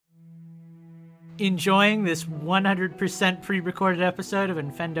Enjoying this 100% pre-recorded episode of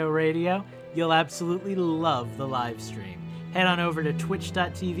Infendo Radio? You'll absolutely love the live stream. Head on over to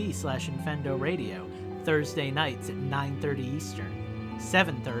twitch.tv/Infendo Radio, Thursday nights at 9:30 Eastern,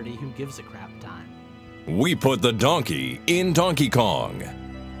 7:30 Who Gives a Crap time. We put the donkey in Donkey Kong.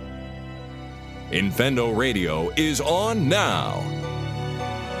 Infendo Radio is on now.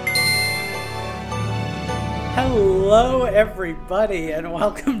 Hello, everybody, and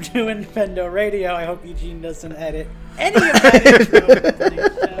welcome to Infendo Radio. I hope Eugene doesn't edit any of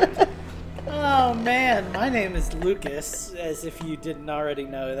that. Oh, man. My name is Lucas, as if you didn't already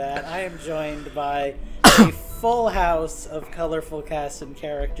know that. I am joined by a full house of colorful casts and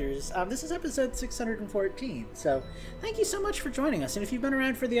characters. This is episode 614, so thank you so much for joining us. And if you've been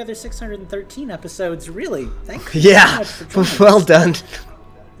around for the other 613 episodes, really, thank you so much for joining us. Well done.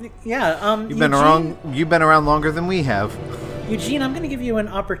 Yeah, You've been around longer than we have. Eugene, I'm going to give you an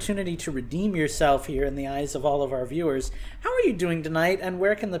opportunity to redeem yourself here in the eyes of all of our viewers. How are you doing tonight, and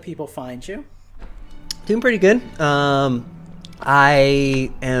where can the people find you? Doing pretty good. I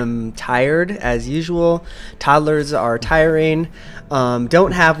am tired, as usual. Toddlers are tiring.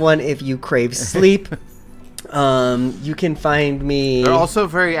 Don't have one if you crave sleep. You can find me... They're also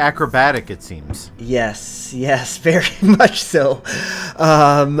very acrobatic, it seems. Yes, very much so.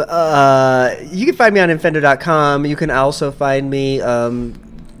 You can find me on Infendo.com. You can also find me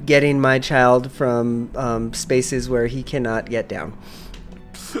getting my child from spaces where he cannot get down.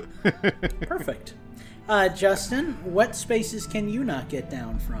 Perfect. Justin, what spaces can you not get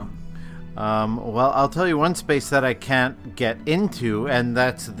down from? Well, I'll tell you one space that I can't get into, and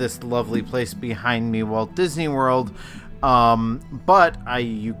that's this lovely place behind me, Walt Disney World. But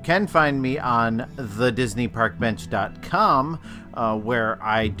you can find me on thedisneyparkbench.com, where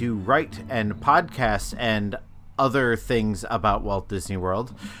I do write and podcast and other things about Walt Disney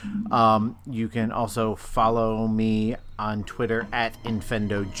World. You can also follow me on Twitter at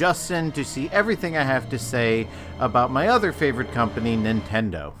InfendoJustin to see everything I have to say about my other favorite company,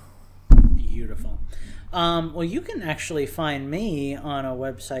 Nintendo. Beautiful. Well, you can actually find me on a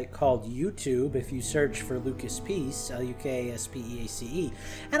website called YouTube if you search for Lucas Peace, Lukaspeace.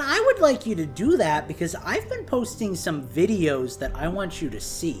 And I would like you to do that because I've been posting some videos that I want you to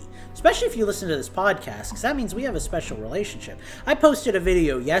see, especially if you listen to this podcast, because that means we have a special relationship. I posted a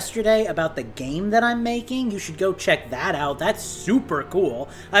video yesterday about the game that I'm making. You should go check that out. That's super cool.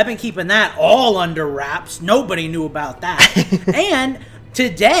 I've been keeping that all under wraps. Nobody knew about that. And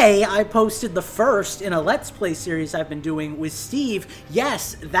today, I posted the first in a Let's Play series I've been doing with Steve.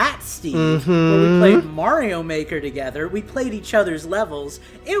 Yes, that's Steve, where we played Mario Maker together. We played each other's levels.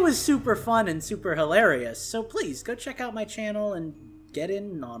 It was super fun and super hilarious. So please, go check out my channel and get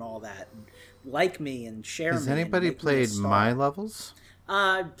in on all that. And like me and share me. Has anybody played my levels?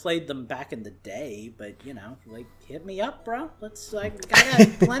 I played them back in the day, but, hit me up, bro. I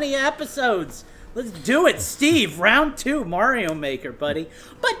got plenty of episodes. Let's do it, Steve. Round 2, Mario Maker, buddy.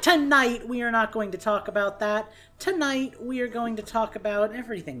 But tonight, we are not going to talk about that. Tonight, we are going to talk about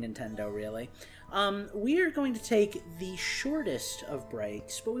everything Nintendo, really. We are going to take the shortest of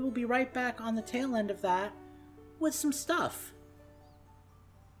breaks, but we will be right back on the tail end of that with some stuff.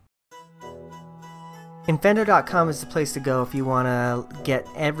 Infendo.com is the place to go if you want to get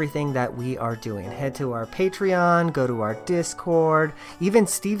everything that we are doing. Head to our Patreon, go to our Discord. Even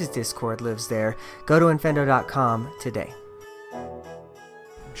Steve's Discord lives there. Go to Infendo.com today.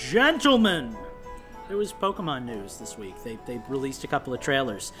 Gentlemen, there was Pokemon news this week. They released a couple of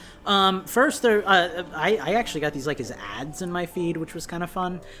trailers. First, I actually got these as ads in my feed, which was kind of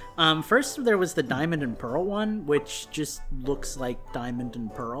fun. First, there was the Diamond and Pearl one, which just looks like Diamond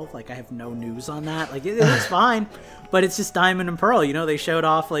and Pearl. I have no news on that. It looks fine, but it's just Diamond and Pearl. They showed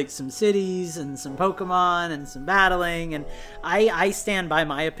off some cities and some Pokemon and some battling, and I stand by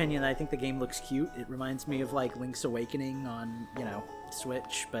my opinion. I think the game looks cute. It reminds me of Link's Awakening on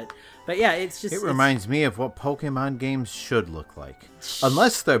Switch, but yeah, it reminds me of what Pokemon games should look like,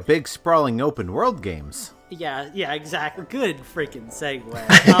 unless they're big sprawling open world games. Yeah, exactly. Good freaking segue.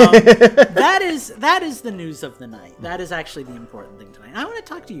 That is the news of the night. That is actually the important thing tonight. I want to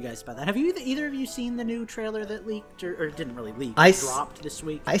talk to you guys about that. Have either of you seen the new trailer that leaked, or didn't really leak? Dropped this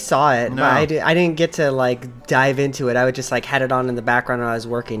week. I saw it, no. But I didn't get to dive into it. I would just had it on in the background when I was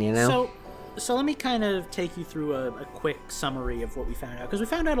working. So let me kind of take you through a quick summary of what we found out, because we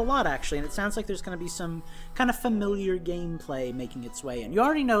found out a lot, actually, and it sounds like there's going to be some kind of familiar gameplay making its way in. You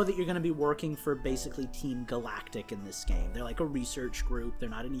already know that you're going to be working for basically Team Galactic in this game. They're like a research group. They're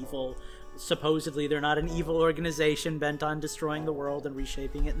not an evil... Supposedly, they're not an evil organization bent on destroying the world and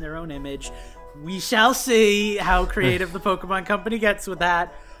reshaping it in their own image. We shall see how creative the Pokemon Company gets with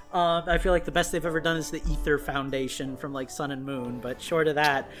that. I feel like the best they've ever done is the Ether Foundation from like Sun and Moon, but short of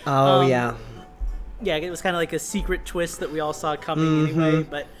that. Yeah, it was kind of like a secret twist that we all saw coming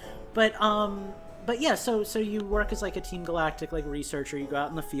anyway. But yeah, so you work as like a Team Galactic like researcher. You go out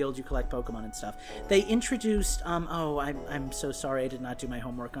in the field, you collect Pokemon and stuff. They introduced I'm so sorry I did not do my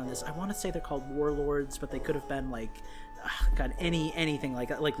homework on this. I want to say they're called Warlords, but they could have been like anything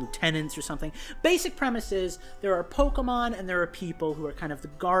like lieutenants or something. Basic premise is there are Pokemon and there are people who are kind of the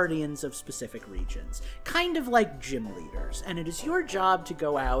guardians of specific regions, kind of like gym leaders, and it is your job to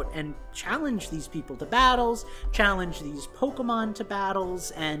go out and challenge these people to battles, challenge these Pokemon to battles,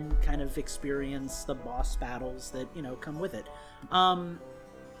 and kind of experience the boss battles that come with it.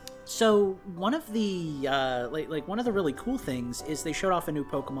 So one of the one of the really cool things is they showed off a new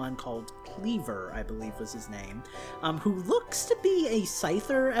Pokemon called Cleaver, I believe was his name, who looks to be a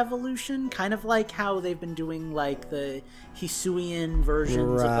Scyther evolution, kind of like how they've been doing like the Hisuian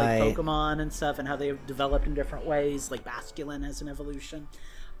versions of like Pokemon and stuff, and how they've developed in different ways. Like Basculin has an evolution.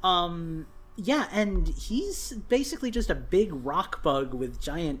 Yeah, and he's basically just a big rock bug with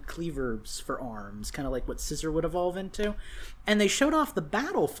giant cleavers for arms, kind of like what Scizor would evolve into. And they showed off the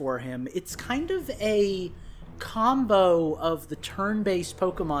battle for him. It's kind of a combo of the turn-based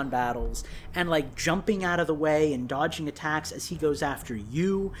Pokemon battles and like jumping out of the way and dodging attacks as he goes after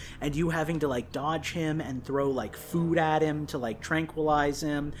you, and you having to like dodge him and throw like food at him to like tranquilize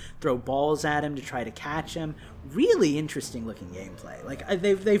him, throw balls at him to try to catch him. Really interesting looking gameplay. Like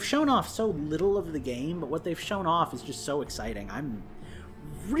they've shown off so little of the game, but what they've shown off is just so exciting. I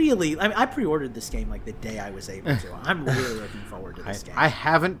pre-ordered this game like the day I was able to. I'm really looking forward to this game. I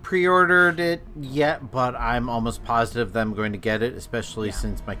haven't pre-ordered it yet, but I'm almost positive that I'm going to get it, especially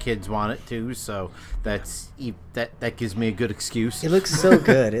since my kids want it too. So that gives me a good excuse. It looks so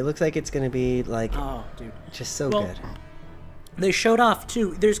good. It looks like it's going to be like, just so good. They showed off,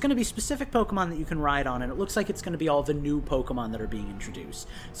 too, there's going to be specific Pokemon that you can ride on, and it looks like it's going to be all the new Pokemon that are being introduced.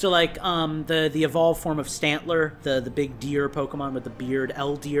 So, like, the evolved form of Stantler, the big deer Pokemon with the beard,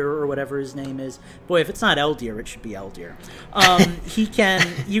 Eldeer, or whatever his name is. Boy, if it's not Eldeer, it should be Eldeer.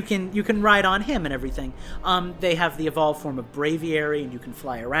 You can ride on him and everything. They have the evolved form of Braviary, and you can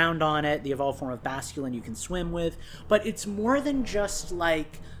fly around on it. The evolved form of Basculin you can swim with. But it's more than just,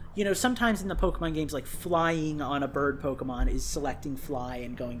 like... sometimes in the Pokemon games, like, flying on a bird Pokemon is selecting fly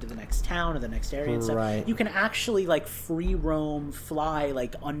and going to the next town or the next area and stuff. Right. You can actually, like, free roam, fly,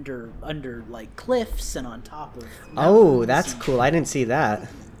 like, under like, cliffs and on top of mountains. Oh, that's cool. I didn't see that.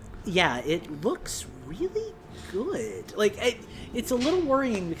 Yeah, it looks really good. Like, it's a little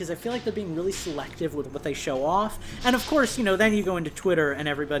worrying because I feel like they're being really selective with what they show off. And of course, then you go into Twitter and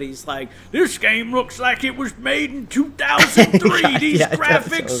everybody's like, this game looks like it was made in 2003. These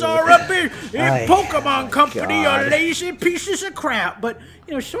graphics are a bit... Pokemon Company are lazy pieces of crap. But,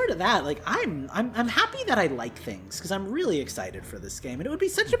 short of that, like, I'm happy that I like things because I'm really excited for this game. And it would be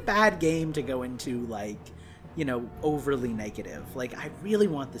such a bad game to go into, like... overly negative. Like, I really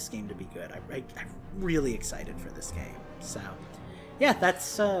want this game to be good. I'm really excited for this game. So, yeah,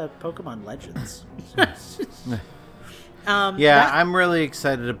 that's Pokemon Legends. I'm really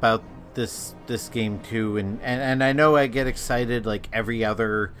excited about this game too, and I know I get excited like every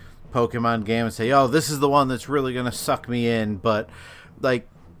other Pokemon game and say, oh, this is the one that's really gonna suck me in, but like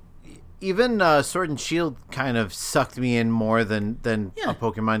even Sword and Shield kind of sucked me in more than a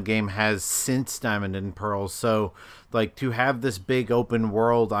Pokemon game has since Diamond and Pearl. So, like, to have this big open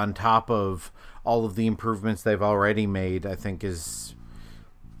world on top of all of the improvements they've already made, I think is,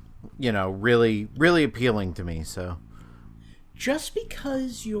 really, really appealing to me. So, just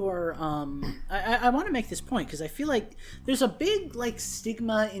because you're, I want to make this point because I feel like there's a big, like,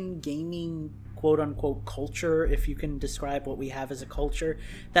 stigma in gaming quote-unquote culture, if you can describe what we have as a culture,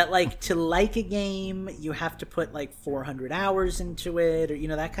 that like to like a game you have to put like 400 hours into it,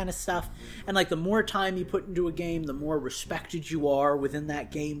 or that kind of stuff, and like the more time you put into a game, the more respected you are within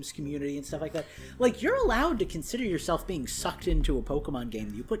that game's community and stuff like that. Like, you're allowed to consider yourself being sucked into a Pokemon game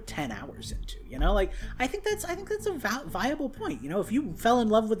that you put 10 hours into, like I think that's a viable point. If you fell in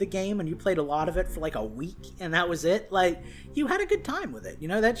love with the game and you played a lot of it for like a week and that was it, like, you had a good time with it.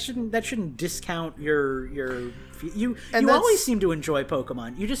 That shouldn't discount your you always seem to enjoy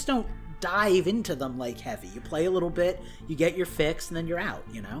Pokemon. You just don't dive into them like heavy. You play a little bit, you get your fix, and then you're out.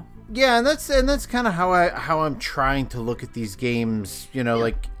 Yeah, and that's kind of how I'm trying to look at these games.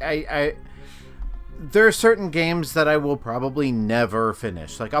 Like I there are certain games that I will probably never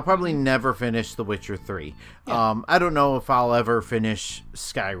finish. Like, I'll probably never finish The Witcher 3. Yeah. I don't know if I'll ever finish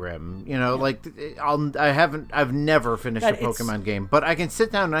Skyrim. You know, like, I've never finished a Pokemon game. But I can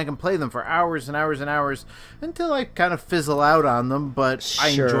sit down and I can play them for hours and hours and hours until I kind of fizzle out on them. But I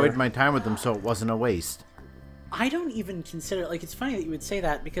enjoyed my time with them, so it wasn't a waste. I don't even consider, like, it's funny that you would say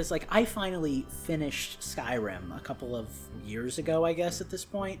that because, like, I finally finished Skyrim a couple of years ago, I guess, at this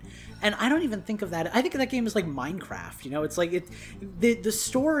point, and I don't even think of that. I think of that game as like Minecraft, you know? It's like, the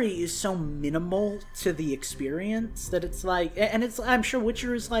story is so minimal to the experience that it's like, and it's, I'm sure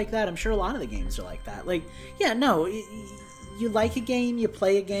Witcher is like that, I'm sure a lot of the games are like that. Like, yeah, no, you like a game, you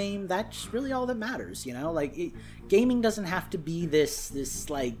play a game, that's really all that matters, you know? Like, gaming doesn't have to be this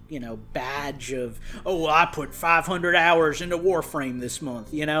like, you know, badge of, oh, I put 500 hours into Warframe this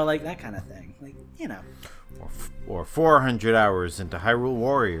month, you know, like that kind of thing. Like, you know. Or 400 hours into Hyrule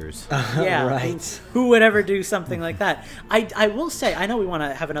Warriors. Yeah, right. Who would ever do something like that? I will say, I know we want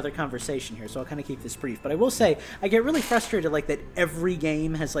to have another conversation here, so I'll kind of keep this brief, but I will say, I get really frustrated, like, that every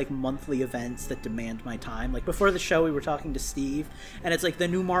game has, like, monthly events that demand my time. Like, before the show, we were talking to Steve, and it's like, the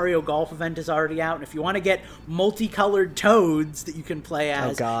new Mario Golf event is already out, and if you want to get multicolored Toads that you can play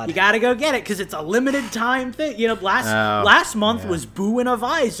as, you gotta go get it, because it's a limited time thing. You know, last month was Boo in a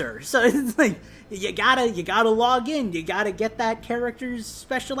Visor, so it's like, you gotta log in. You gotta get that character's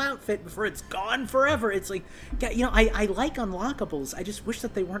special outfit before it's gone forever. It's like, you know, I like unlockables. I just wish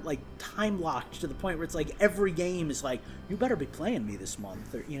that they weren't like time locked to the point where it's like every game is like, you better be playing me this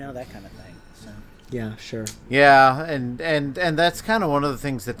month, or, you know, that kind of thing. So yeah, sure. Yeah, and that's kind of one of the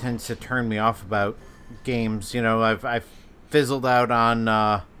things that tends to turn me off about games. You know, I've fizzled out on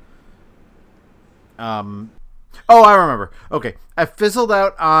Oh, I remember. Okay. I fizzled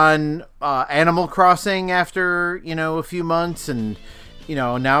out on Animal Crossing after, you know, a few months, and, you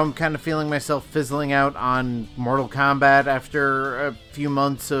know, now I'm kind of feeling myself fizzling out on Mortal Kombat after a few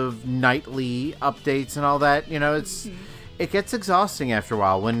months of nightly updates and all that. You know, it gets exhausting after a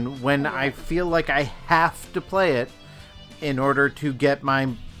while when I feel like I have to play it in order to get my,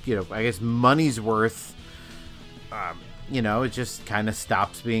 you know, I guess money's worth. You know, it just kind of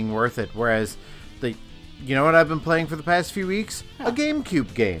stops being worth it. Whereas you know what I've been playing for the past few weeks? A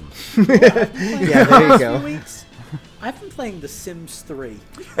GameCube game. Yeah, there you go. I've been playing The Sims 3.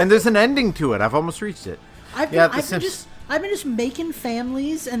 And there's an ending to it. I've almost reached it. I've been just making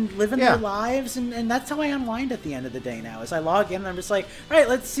families and living their lives, and that's how I unwind at the end of the day now. As I log in, and I'm just like, all right,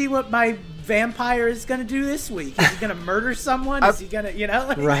 let's see what my vampire is going to do this week. Is he going to murder someone? Is he going to, you know?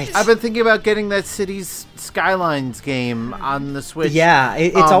 Like, right. I've been thinking about getting that Cities Skylines game on the Switch. Yeah,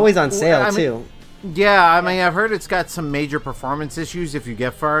 it's always on sale, too. Yeah, I mean, I've heard it's got some major performance issues if you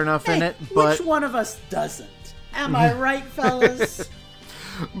get far enough in it. But which one of us doesn't? Am I right, fellas?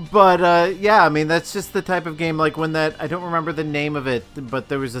 But, yeah, I mean, that's just the type of game, like when that, I don't remember the name of it, but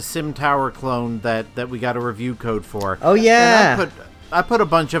there was a Sim Tower clone that we got a review code for. Oh, yeah. And I put a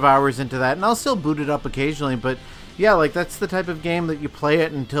bunch of hours into that, and I'll still boot it up occasionally, but, yeah, like, that's the type of game that you play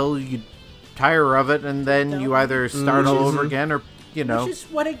it until you tire of it, and then you either start all over again or, you know, which is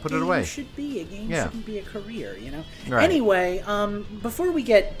what a put game it away. Should be. A game shouldn't be a career, you know? Right. Anyway, before we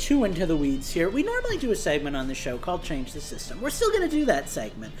get too into the weeds here, we normally do a segment on the show called Change the System. We're still going to do that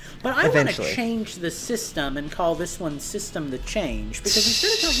segment, but I want to change the system and call this one System the Change, because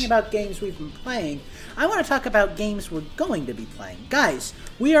instead of talking about games we've been playing, I want to talk about games we're going to be playing. Guys,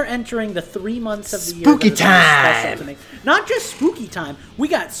 we are entering the 3 months of the year. Spooky time! Not just spooky time. We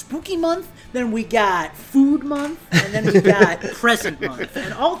got spooky month, then we got food month, and then we got present month.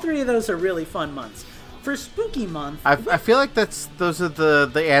 And all three of those are really fun months. For spooky month... I feel like those are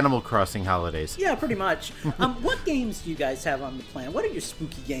the Animal Crossing holidays. Yeah, pretty much. What games do you guys have on the plan? What are your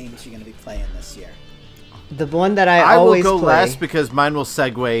spooky games you're going to be playing this year? The one that I always will go play. last because mine will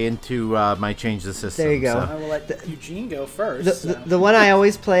segue into my Change the System. There you go. So. I will let Eugene go first. The one I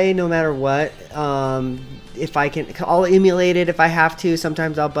always play no matter what, if I can, I'll emulate it if I have to.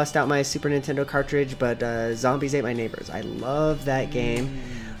 Sometimes I'll bust out my Super Nintendo cartridge, but Zombies Ate My Neighbors. I love that game.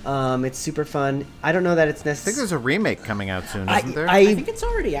 It's super fun. I don't know that it's necessary. I think there's a remake coming out soon, isn't there? I think it's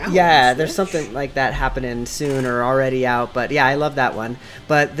already out. Yeah, there's something like that happening soon or already out. But yeah, I love that one.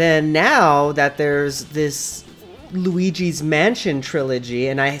 But then now that there's this Luigi's Mansion trilogy,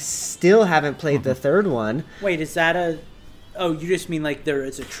 and I still haven't played the third one. Wait, is that a... Oh, you just mean like there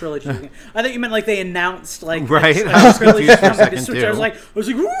is a trilogy? I thought you meant like they announced like right. A trilogy coming to Switch. I was like,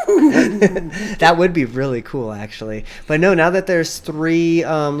 woo! That would be really cool, actually. But no, now that there's 3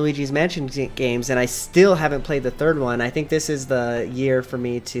 Luigi's Mansion games, and I still haven't played the third one, I think this is the year for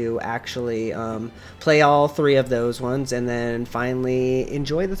me to actually play all 3 of those ones, and then finally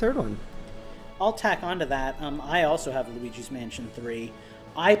enjoy the third one. I'll tack onto that. I also have Luigi's Mansion 3.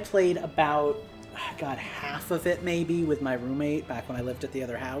 I played about, half of it maybe with my roommate back when I lived at the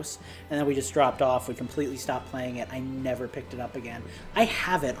other house, and then we just dropped off. We completely stopped playing it. I never picked it up again. I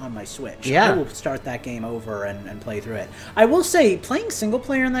have it on my Switch. Yeah. I will start that game over and play through it. I will say, playing single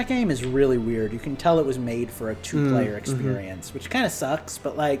player in that game is really weird. You can tell it was made for a two-player experience, which kind of sucks,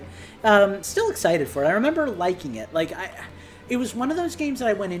 but like, still excited for it. I remember liking it. Like, it was one of those games that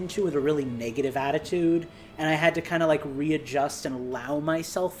I went into with a really negative attitude, and I had to kind of like readjust and allow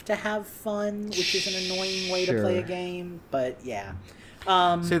myself to have fun, which is an annoying way to play a game. But yeah.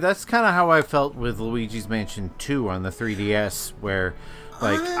 See, that's kind of how I felt with Luigi's Mansion 2 on the 3DS, where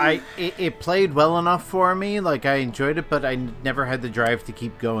like it played well enough for me, like I enjoyed it, but I never had the drive to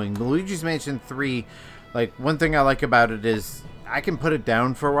keep going. The Luigi's Mansion 3, like one thing I like about it is I can put it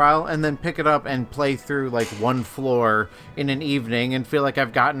down for a while and then pick it up and play through like one floor in an evening and feel like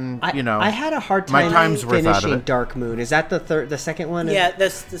I've gotten, I had a hard time my time's worth out of finishing it. Dark Moon. Is that the second one? Yeah,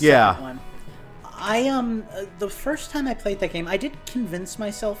 that's the second one. The first time I played that game, I did convince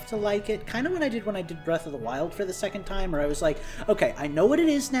myself to like it, kind of what I did when I did Breath of the Wild for the second time, where I was like, okay, I know what it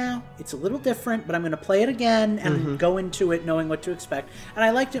is now, it's a little different, but I'm going to play it again and go into it knowing what to expect, and I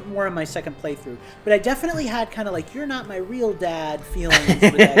liked it more in my second playthrough, but I definitely had kind of like, you're not my real dad feelings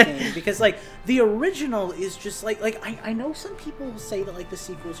with that game, because like, the original is just like I know some people say that like the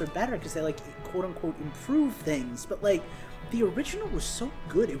sequels are better because they like quote-unquote improve things, but like, the original was so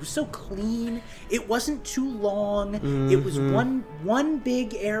good. It was so clean. It wasn't too long. It was one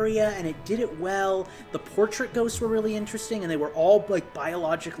big area, and it did it well. The portrait ghosts were really interesting, and they were all like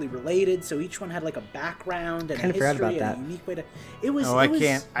biologically related. So each one had like a background and a history and a unique way to. It was.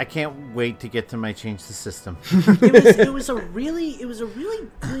 I can't wait to get to my change the system. It was a really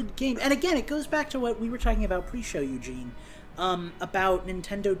good game. And again, it goes back to what we were talking about pre-show, Eugene. About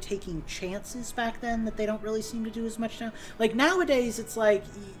Nintendo taking chances back then that they don't really seem to do as much now. Like nowadays, it's like,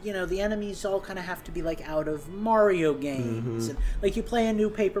 you know, the enemies all kind of have to be like out of Mario games. And, like you play a new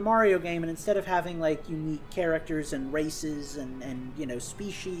Paper Mario game, and instead of having like unique characters and races and you know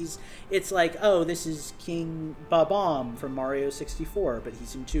species, it's like, oh, this is King Bob-omb from Mario 64, but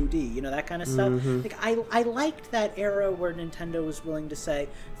he's in 2D. You know, that kind of stuff. Like I liked that era where Nintendo was willing to say,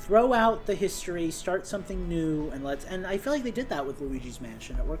 throw out the history, start something new, and I feel like they did that with Luigi's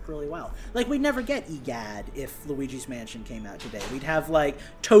Mansion. It worked really well. Like, we'd never get EGAD if Luigi's Mansion came out today. We'd have, like,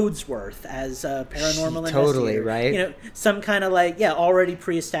 Toadsworth as a paranormal investigator. Totally, right? You know, some kind of, like, already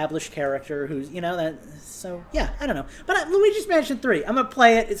pre-established character who's, you know, that... So, yeah, I don't know. But Luigi's Mansion 3, I'm going to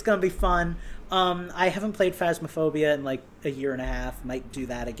play it. It's going to be fun. I haven't played Phasmophobia in, like, a year and a half. Might do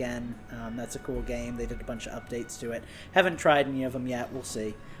that again. That's a cool game. They did a bunch of updates to it. Haven't tried any of them yet. We'll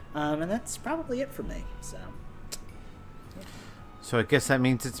see. And that's probably it for me, So I guess that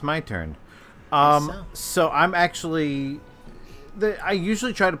means it's my turn. So I'm actually... I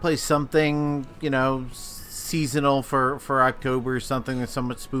usually try to play something, you know, seasonal for October, something that's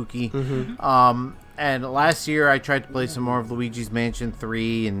somewhat spooky. And last year I tried to play some more of Luigi's Mansion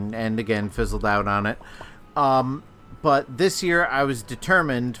 3 and again fizzled out on it. But this year I was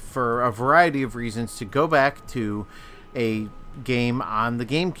determined, for a variety of reasons, to go back to a game on the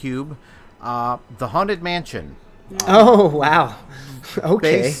GameCube, The Haunted Mansion. Oh, wow.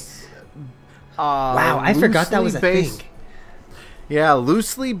 Okay. Wow, I forgot that was a thing. Yeah,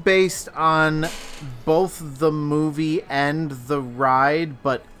 loosely based on both the movie and the ride,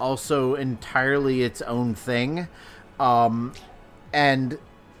 but also entirely its own thing. And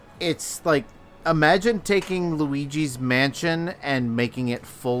it's like, imagine taking Luigi's Mansion and making it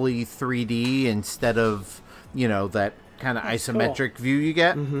fully 3D instead of, you know, that kind of isometric view you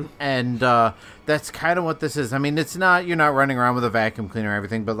get. And that's kind of what this is. I mean, it's not, you're not running around with a vacuum cleaner or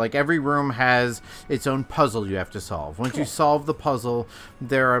everything, but like every room has its own puzzle you have to solve. Once you solve the puzzle,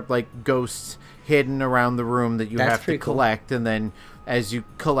 there are like ghosts hidden around the room that you have to collect, and then as you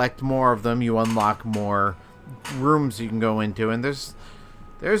collect more of them, you unlock more rooms you can go into. And there's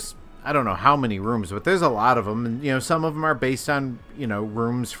I don't know how many rooms, but there's a lot of them. And, you know, some of them are based on, you know,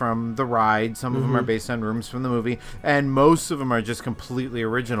 rooms from the ride. Some of them are based on rooms from the movie. And most of them are just completely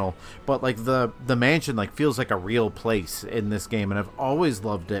original. But, like, the mansion, like, feels like a real place in this game. And I've always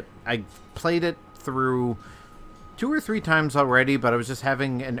loved it. I played it through 2 or 3 times already, but I was just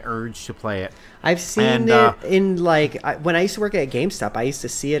having an urge to play it. I've seen it in, like, when I used to work at GameStop, I used to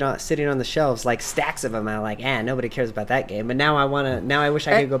see it sitting on the shelves, like stacks of them. I'm like, nobody cares about that game. But now I wish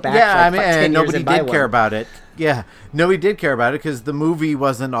I could go back. Yeah, for like 10 years nobody and buy did care one. about it. Yeah, nobody did care about it because the movie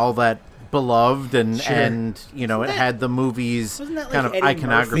wasn't all that beloved, and you know, it had the movie's Wasn't that kind like of Eddie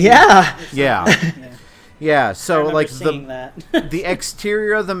iconography. Murphy? Yeah. Yeah. Yeah, so remember like seeing that. the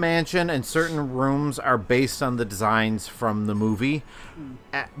exterior of the mansion and certain rooms are based on the designs from the movie,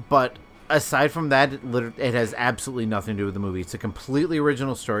 but aside from that, it has absolutely nothing to do with the movie. It's a completely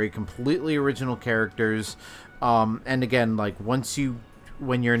original story, completely original characters, and again, like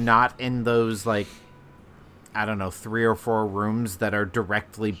when you're not in those like, I don't know, 3 or 4 rooms that are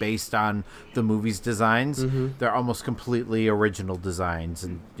directly based on the movie's designs, they're almost completely original designs,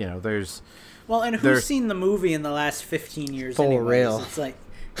 and there's. Well, and who's seen the movie in the last 15 years? For anyways? real. It's like,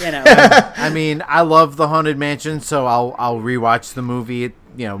 I mean, I love the Haunted Mansion, so I'll rewatch the movie.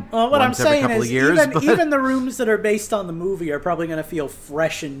 Well, what once I'm saying every couple is, of years, even the rooms that are based on the movie are probably going to feel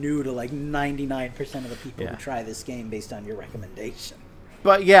fresh and new to like 99% of the people who try this game based on your recommendation.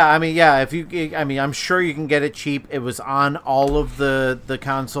 But yeah, I mean, I'm sure you can get it cheap. It was on all of the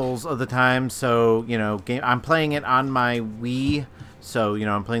consoles of the time, so I'm playing it on my Wii. So,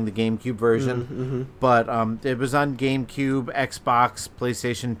 I'm playing the GameCube version, but it was on GameCube, Xbox,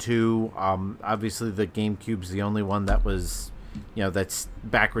 PlayStation 2. Obviously, the GameCube's the only one that was, that's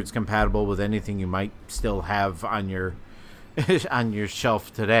backwards compatible with anything you might still have on your on your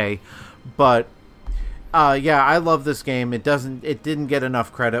shelf today. But yeah, I love this game. It didn't get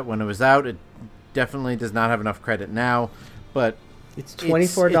enough credit when it was out. It definitely does not have enough credit now, but it's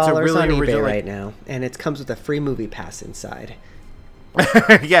 $24 on eBay right now, and it comes with a free movie pass inside.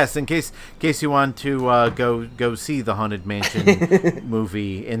 Yes, in case you want to go see the Haunted Mansion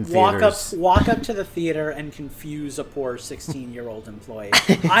movie in theaters. Walk up to the theater and confuse a poor 16-year-old employee.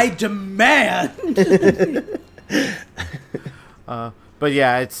 I demand. But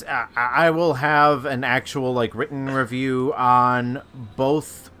yeah, it's I will have an actual written review on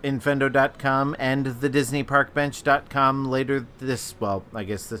both Infendo.com and the DisneyParkBench.com later this. Well, I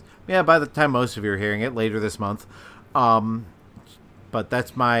guess by the time most of you are hearing it, later this month. But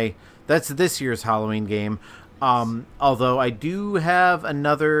that's this year's Halloween game. Although I do have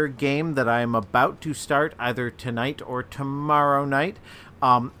another game that I'm about to start either tonight or tomorrow night.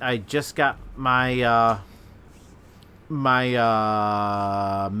 I just got my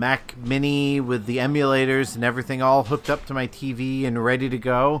Mac Mini with the emulators and everything all hooked up to my TV and ready to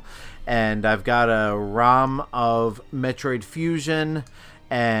go. And I've got a ROM of Metroid Fusion.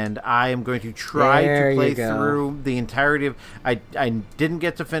 And I am going to try to play through the entirety of... I didn't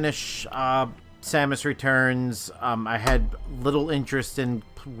get to finish Samus Returns. I had little interest in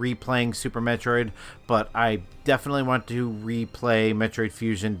replaying Super Metroid, but I definitely want to replay Metroid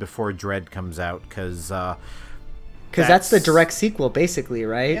Fusion before Dread comes out, because that's the direct sequel, basically,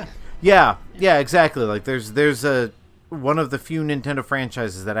 right? Yeah, exactly. Like there's one of the few Nintendo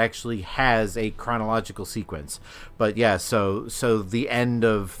franchises that actually has a chronological sequence. But yeah, so the end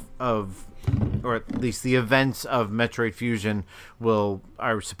of or at least the events of Metroid Fusion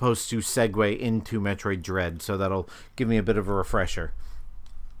are supposed to segue into Metroid Dread, so that'll give me a bit of a refresher.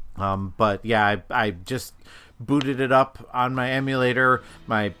 But yeah, I just booted it up on my emulator,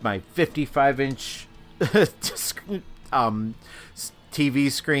 my 55-inch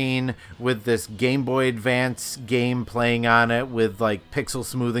TV screen with this Game Boy Advance game playing on it with pixel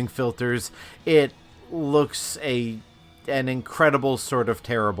smoothing filters. It looks an incredible sort of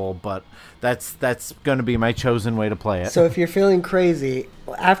terrible, but that's going to be my chosen way to play it. So if you're feeling crazy,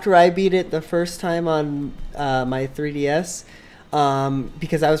 after I beat it the first time on my 3DS,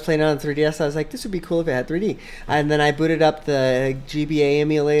 because I was playing it on 3DS, I was like, this would be cool if it had 3D. And then I booted up the GBA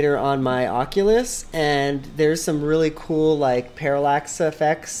emulator on my Oculus, and there's some really cool parallax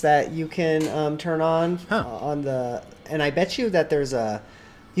effects that you can turn on on the. And I bet you that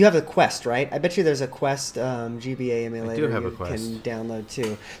you have a Quest, right? I bet you there's a Quest GBA emulator you can download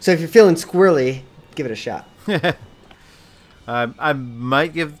too. So if you're feeling squirrely, give it a shot. I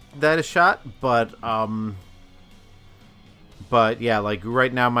might give that a shot, but yeah,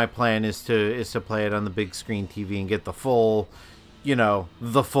 right now my plan is to play it on the big screen TV and get the full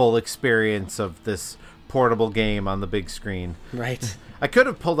experience of this portable game on the big screen. Right. I could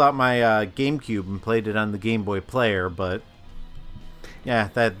have pulled out my GameCube and played it on the Game Boy Player, but yeah,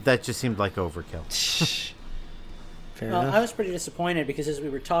 that just seemed like overkill. Fair enough. I was pretty disappointed because as we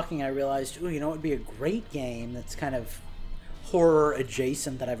were talking, I realized, it would be a great game that's kind of horror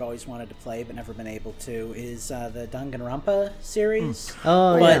adjacent that I've always wanted to play but never been able to is the Danganronpa series.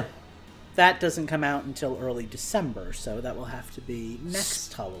 Oh, but yeah. that doesn't come out until early December, so that will have to be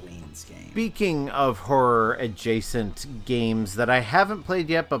next Halloween's game. Speaking of horror adjacent games that I haven't played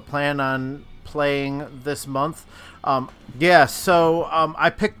yet but plan on playing this month,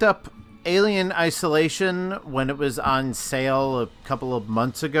 I picked up Alien Isolation when it was on sale a couple of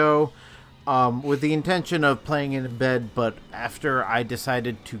months ago. With the intention of playing it in bed, but after I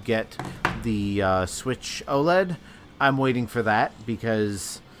decided to get the Switch OLED. I'm waiting for that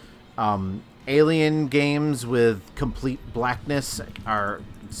because Alien games with complete blackness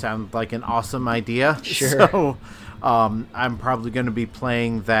sound like an awesome idea. Sure. So I'm probably going to be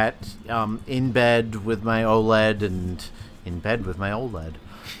playing that in bed with my OLED and in bed with my OLED.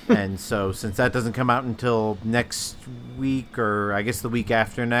 And so since that doesn't come out until next week, or I guess the week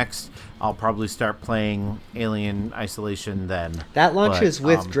after next, I'll probably start playing Alien Isolation then. That launches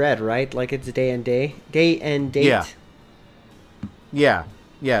with Dread, right? Like it's day and date?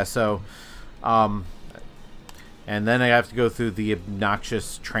 Yeah. So, and then I have to go through the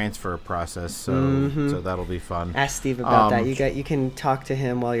obnoxious transfer process. So that'll be fun. Ask Steve about that. You can talk to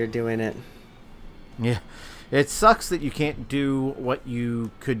him while you're doing it. Yeah. It sucks that you can't do what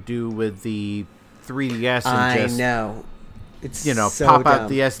you could do with the 3DS and just, know. It's so pop dumb. out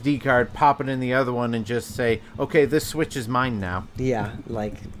the SD card, pop it in the other one, and just say, okay, this Switch is mine now. Yeah,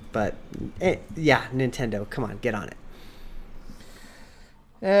 Nintendo, come on, get on it.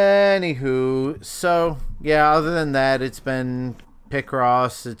 Anywho, so, yeah, other than that, it's been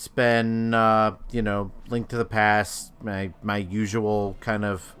Picross, it's been, Link to the Past, my usual kind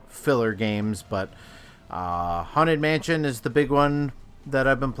of filler games, but Haunted Mansion is the big one that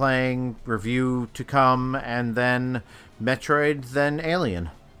I've been playing, review to come, and then Metroid, then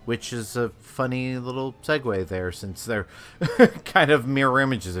Alien, which is a funny little segue there since they're kind of mirror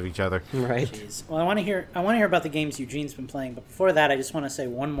images of each other. Right. Jeez. Well, I want to hear about the games Eugene's been playing, but before that, I just want to say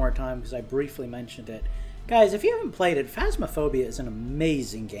one more time because I briefly mentioned it. Guys, if you haven't played it, Phasmophobia is an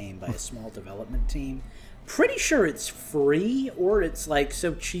amazing game by a small development team. Pretty sure it's free, or it's like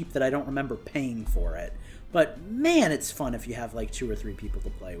so cheap that I don't remember paying for it. But man, it's fun if you have like 2 or 3 people to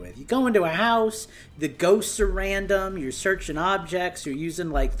play with. You go into a house, the ghosts are random, you're searching objects, you're using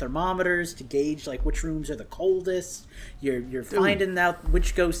like thermometers to gauge like which rooms are the coldest. You're finding out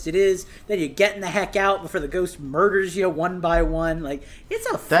which ghost it is. Then you're getting the heck out before the ghost murders you one by one. Like, it's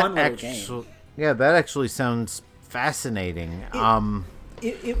a fun little game. Yeah, that actually sounds fascinating.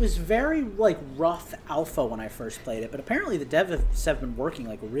 It was very like rough alpha when I first played it, but apparently the devs have been working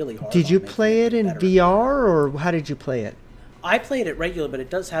like really hard. Did you play it in VR, or how did you play it? I played it regular, but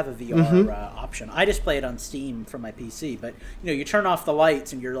it does have a VR option. I just play it on Steam from my PC, but you turn off the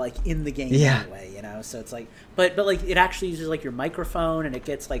lights and you're like in the game anyway, so it's like, but like it actually uses like your microphone, and it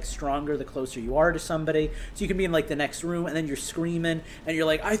gets like stronger the closer you are to somebody, so you can be in like the next room, and then you're screaming, and you're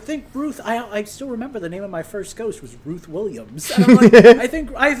like, I think Ruth. I still remember the name of my first ghost was Ruth Williams. And I'm like,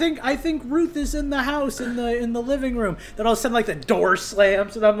 I think Ruth is in the house in the living room. Then all of a sudden like the door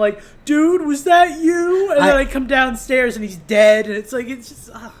slams, and I'm like, dude, was that you? And then I come downstairs and he's dead, and it's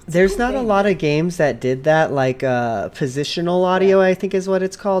just there's not a lot of games that did that, like positional audio, I think is what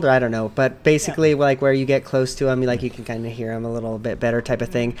it's called, or I don't know, but basically like where you get close to them, like you can kind of hear them a little bit better type of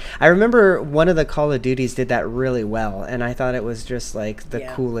thing. I remember one of the Call of Duties did that really well, and I thought it was just like the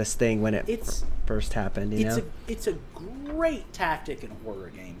coolest thing when it first happened. It's a great tactic in horror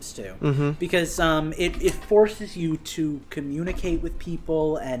games too, because it forces you to communicate with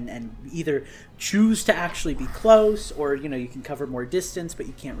people and either choose to actually be close, or you can cover more distance but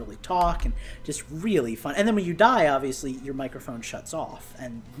you can't really talk, and just really fun. And then when you die, obviously your microphone shuts off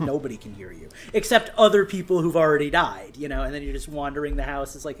and nobody can hear you except other people who've already died, and then you're just wandering the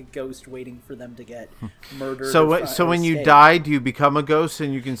house as like a ghost waiting for them to get murdered. So when you die, do you become a ghost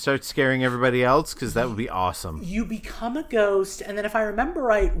and you can start scaring everybody else? Because that would be awesome. You become a ghost, and then if I remember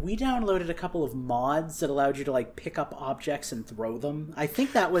right, we downloaded a couple of mods that allowed you to like pick up objects and throw them. I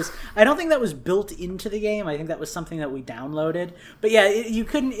don't think that was built into the game. I think that was something that we downloaded. But yeah, you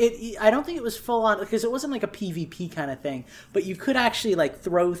couldn't. I don't think it was full on, because it wasn't like a PvP kind of thing. But you could actually like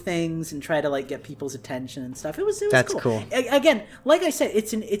throw things and try to like get people's attention and stuff. It was That's cool. Again, like I said,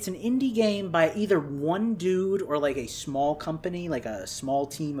 it's an indie game by either one dude or like a small company, like a small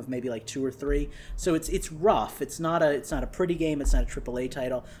team of maybe like 2 or 3. So it's rough. It's not a pretty game. It's not a AAA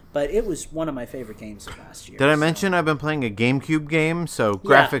title, but it was one of my favorite games of last year. Did I mention I've been playing a GameCube game? So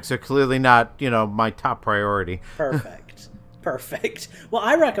graphics are clearly not, my top priority. Perfect. Well,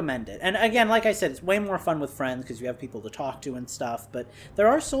 I recommend it. And again, like I said, it's way more fun with friends because you have people to talk to and stuff. But there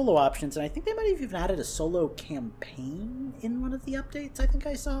are solo options, and I think they might have even added a solo campaign in one of the updates I think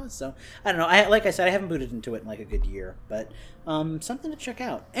I saw. So, I don't know. Like I said, I haven't booted into it in like a good year. But something to check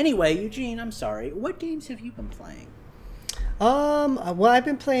out. Anyway, Eugene, I'm sorry. What games have you been playing? Well, I've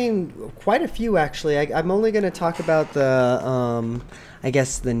been playing quite a few, actually. I'm only going to talk about the, I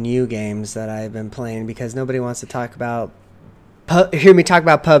guess, the new games that I've been playing, because nobody wants to talk about hear me talk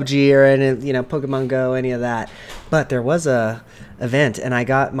about PUBG or any, Pokemon Go, any of that. But there was a event, and I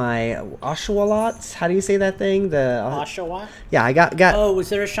got my Oshawott. How do you say that thing? The Oshawott? Yeah, I got. Oh, was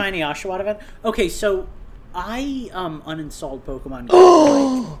there a shiny Oshawott event? Okay, so I uninstalled Pokemon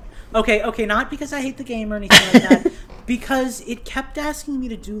Go. Okay, not because I hate the game or anything like that, because it kept asking me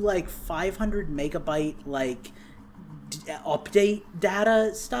to do like 500 megabyte like update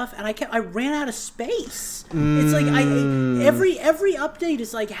data stuff, and I ran out of space. It's like every update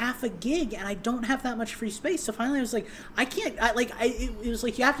is like half a gig, and I don't have that much free space. So finally I was like, it was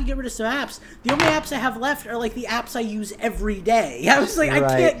like, you have to get rid of some apps. The only apps I have left are like the apps I use every day. I was like,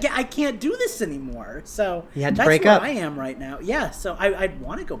 Right. I can't do this anymore. So You had to that's break where up. I am right now. Yeah, so I'd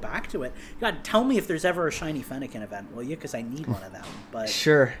want to go back to it. God, tell me if there's ever a shiny Fennekin event, will you? Because I need one of them. But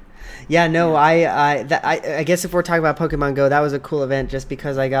Sure. Yeah, no, I guess if we're talking about Pokemon Go, that was a cool event just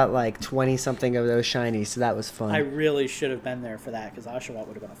because I got like 20 something of those shinies, so that was fun. I really should have been there for that, because Oshawott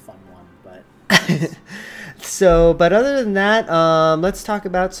would have been a fun one. But So, but other than that, let's talk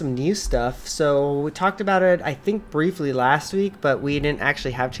about some new stuff. So we talked about it, I think, briefly last week, but we didn't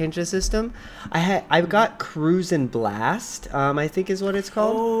actually have change the system. I've got Cruise and Blast, I think is what it's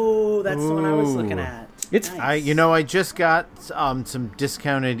called. oh, that's the one I was looking at. It's- Nice. I just got some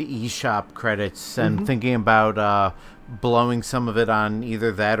discounted eShop credits and thinking about blowing some of it on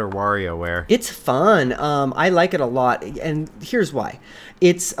either that or WarioWare. It's fun. I like it a lot, and here's why.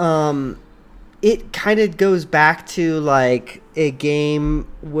 It's it kind of goes back to like a game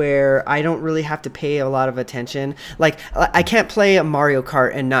where I don't really have to pay a lot of attention. Like I can't play a Mario Kart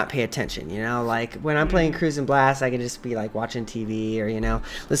and not pay attention, Like when I'm playing Cruise and Blast, I can just be like watching TV or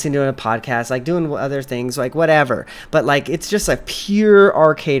listening to a podcast, like doing other things, like whatever. But like it's just a pure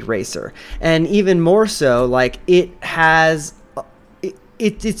arcade racer, and even more so, like it has.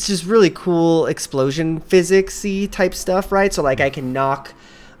 It's just really cool explosion physics-y type stuff, right? So like I can knock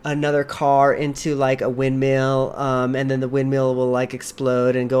another car into like a windmill, and then the windmill will like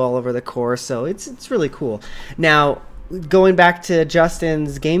explode and go all over the course. So it's really cool. Now, going back to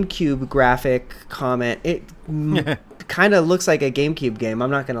Justin's GameCube graphic comment, it kind of looks like a GameCube game.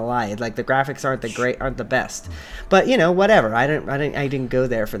 I'm not gonna lie. Like the graphics aren't the best, but whatever. I didn't go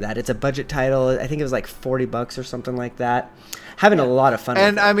there for that. It's a budget title. I think it was like $40 or something like that. Having a lot of fun.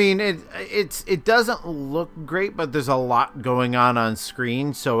 And with it. I mean, it doesn't look great, but there's a lot going on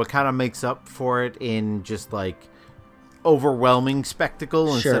screen, so it kind of makes up for it in just like overwhelming spectacle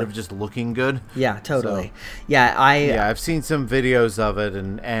Sure. instead of just looking good. Yeah, totally. So, yeah, I've seen some videos of it,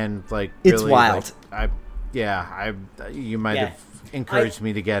 and like It's really, wild. Like, you might Yeah. have encouraged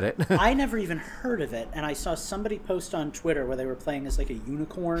me to get it. I never even heard of it, and I saw somebody post on Twitter where they were playing as like a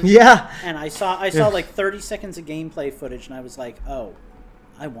unicorn. Yeah. And I saw like 30 seconds of gameplay footage, and I was like, oh,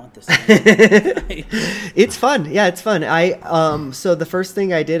 I want this thing. It's fun. Yeah, it's fun. So the first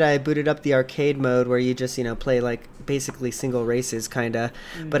thing I did, I booted up the arcade mode where you just, play like basically single races kind of.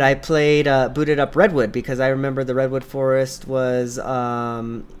 But I booted up Redwood because I remember the Redwood Forest was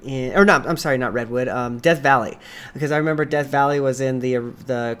not Redwood, Death Valley, because I remember Death Valley was in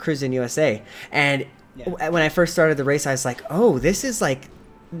the Cruisin' USA. And when I first started the race, I was like, oh, this is like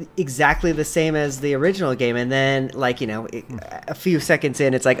exactly the same as the original game, and then like a few seconds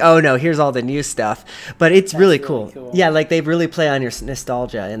in, it's like, oh no, here's all the new stuff. But it's really cool. Yeah, like they really play on your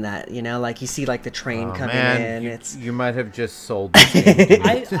nostalgia in that, like you see like the train coming in. You might have just sold this game.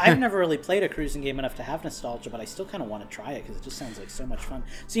 I've never really played a cruising game enough to have nostalgia, but I still kind of want to try it because it just sounds like so much fun.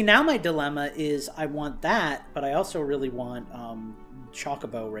 See, now my dilemma is I want that, but I also really want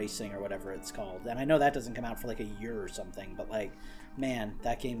Chocobo Racing or whatever it's called, and I know that doesn't come out for like a year or something, but like, man,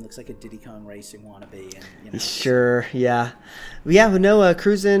 that game looks like a Diddy Kong Racing wannabe. And Sure, yeah. No,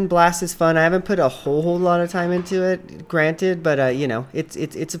 Cruisin' Blast is fun. I haven't put a whole lot of time into it, granted, but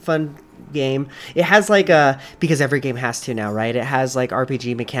it's a fun game. It has like because every game has to now, right? It has like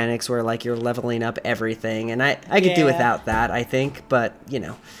RPG mechanics where like you're leveling up everything, and I could do without that, I think, but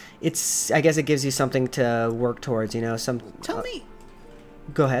I guess it gives you something to work towards. Tell me.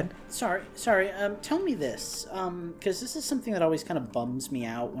 Go ahead. Sorry. Tell me this, because this is something that always kind of bums me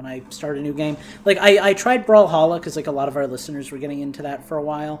out when I start a new game. Like I tried Brawlhalla because like a lot of our listeners were getting into that for a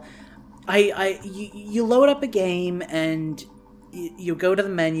while. You load up a game and you go to the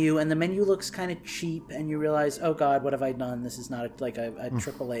menu, and the menu looks kind of cheap, and you realize, oh god, what have I done? This is not a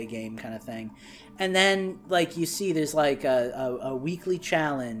AAA game kind of thing. And then like you see there's like a weekly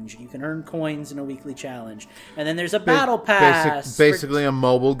challenge. You can earn coins in a weekly challenge, and then there's a battle pass. Basically a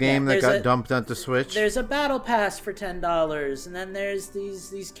mobile game that got a- dumped onto Switch. There's a battle pass for $10, and then there's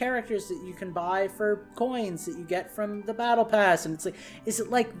these characters that you can buy for coins that you get from the battle pass. And it's like, is it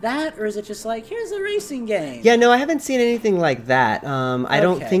like that, or is it just like, here's a racing game? Yeah, no, I haven't seen anything like that. that. I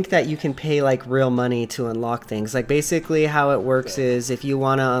don't Okay. think that you can pay like real money to unlock things. Like basically how it works is if you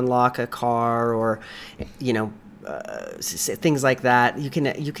want to unlock a car or, you know, things like that, you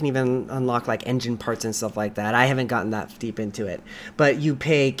can even unlock like engine parts and stuff like that. I haven't gotten that deep into it, but you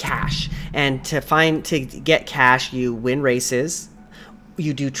pay cash, and to get cash, you win races.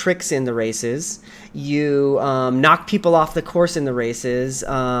 You do tricks in the races. You knock people off the course in the races.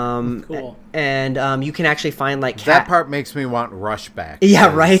 Cool. And you can actually find like That part makes me want Rush back.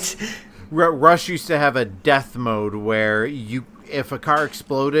 Yeah, right. Rush used to have a death mode where if a car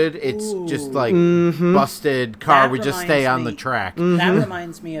exploded, it's just like busted car That would just stay reminds on the me- track. That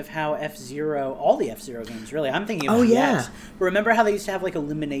reminds me of how F-Zero, all the F-Zero games, really. I'm thinking of Oh, GX. yeah. But remember how they used to have like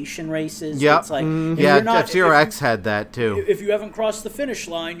elimination races? Yep. It's like, if Yeah, you're not, F-Zero if- X had that too. If you haven't crossed the finish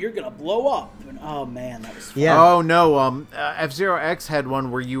line, you're gonna blow up. And, oh man, that was fun. Yeah. Oh no! F-Zero X had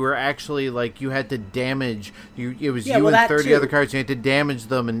one where you were actually like you had to damage you. It was Yeah, you well, and that 30 too. other cars. You had to damage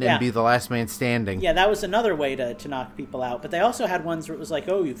them and Yeah. be the last man standing. Yeah, that was another way to knock people out. But they also had ones where it was like,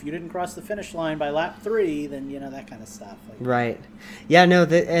 oh, if you didn't cross the finish line by lap 3, then that kind of stuff. Like, Right. Yeah, no,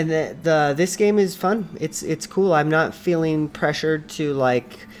 this game is fun. It's cool. I'm not feeling pressured to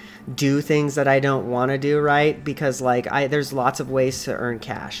like do things that I don't want to do, right? Because like there's lots of ways to earn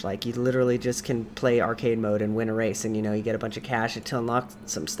cash. Like you literally just can play arcade mode and win a race, and you get a bunch of cash to unlock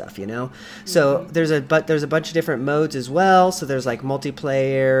some stuff, So there's a bunch of different modes as well. So there's like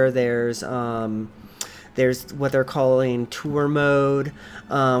multiplayer, there's what they're calling tour mode,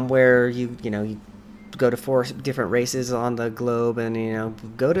 where you go to 4 different races on the globe,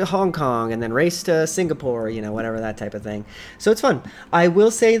 and go to Hong Kong and then race to Singapore, whatever, that type of thing. So it's fun. I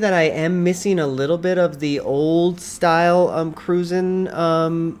will say that I am missing a little bit of the old style cruising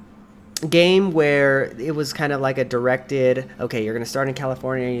game where it was kind of like a directed, okay, you're going to start in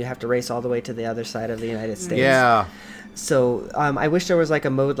California and you have to race all the way to the other side of the United States. Yeah. So I wish there was like a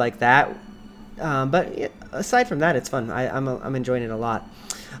mode like that. But yeah, aside from that, it's fun. I'm enjoying it a lot.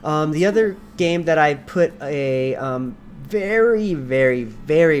 The other game that I put a very, very,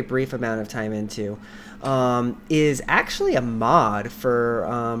 very brief amount of time into is actually a mod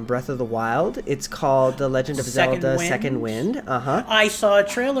for Breath of the Wild. It's called The Legend of Zelda Second Wind. I saw a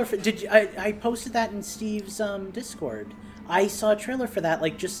trailer for. I posted that in Steve's Discord. I saw a trailer for that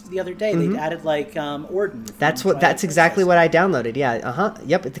like just the other day. They added like Orden. That's exactly what I downloaded. Yeah.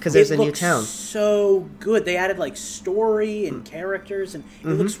 Yep. Because there's a new town. So good. They added like story and characters, and it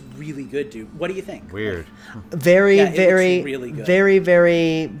looks really good, dude. What do you think? Weird. Very, Yeah, it very, looks really good. very,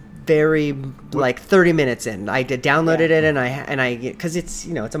 very, very like 30 minutes in. I downloaded it and I because it's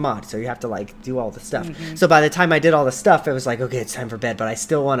it's a mod, so you have to like do all the stuff. So by the time I did all the stuff, it was like, okay, it's time for bed, but I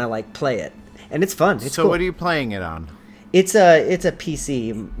still want to like play it, and it's fun. It's So cool. what are you playing it on? It's a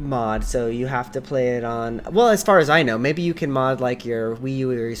PC mod, so you have to play it on. Well, as far as I know, maybe you can mod like your Wii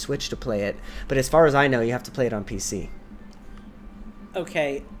U or your Switch to play it, but as far as I know, you have to play it on PC.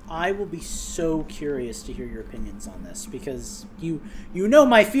 Okay, I will be so curious to hear your opinions on this because you know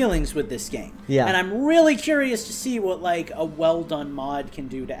my feelings with this game. Yeah. And I'm really curious to see what like a well done mod can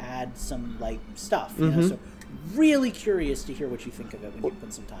do to add some like stuff. So really curious to hear what you think of it when you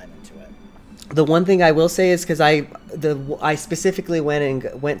put some time into it. The one thing I will say is because I specifically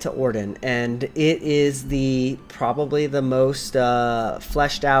went to Orden, and it is probably the most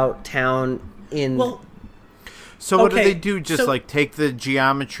fleshed out town in. Well, So what do Okay, they do? Just so- like take the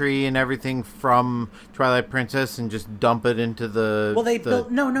geometry and everything from Twilight Princess and just dump it into the Well, they built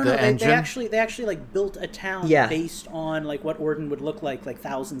They engine? actually like built a town Yeah. based on like what Orden would look like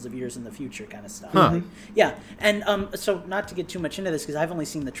thousands of years in the future, kind of stuff. Huh. Yeah, and so not to get too much into this because I've only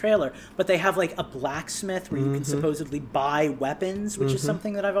seen the trailer, but they have like a blacksmith where you can supposedly buy weapons, which is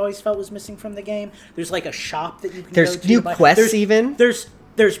something that I've always felt was missing from the game. There's like a shop that you can. There's go to new buy. quests even?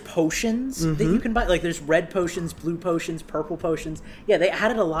 There's potions that you can buy. Like there's red potions, blue potions, purple potions. Yeah, they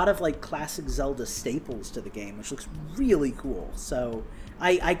added a lot of like classic Zelda staples to the game, which looks really cool. So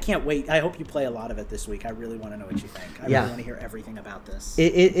I can't wait. I hope you play a lot of it this week. I really want to know what you think. I Yeah. really want to hear everything about this.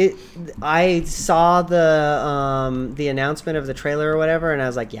 I saw the announcement of the trailer or whatever, and I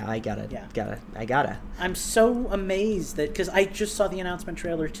was like, yeah, I gotta. I'm so amazed that because I just saw the announcement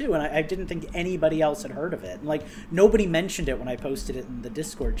trailer too, and I didn't think anybody else had heard of it. And, like nobody mentioned it when I posted it in the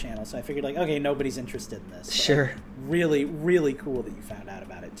Discord channel, so I figured like, okay, nobody's interested in this. But Sure. Really, really cool that you found out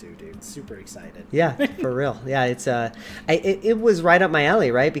about it too, dude. Super excited. Yeah, for real. Yeah, it's it was right up my alley,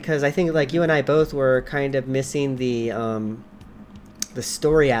 right? Because I think like you and I both were kind of missing the the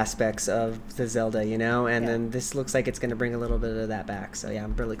story aspects of the Zelda, you know, and Yeah. then this looks like it's going to bring a little bit of that back. So yeah,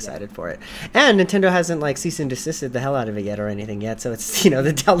 I'm really excited for it. And Nintendo hasn't like cease and desisted the hell out of it yet or anything yet, so it's, you know,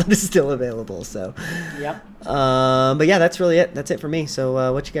 the download is still available. So Yep. but yeah, that's really it. That's it for me.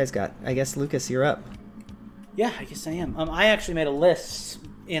 So what you guys got? I guess Lucas, you're up. Yeah, I guess I am. I actually made a list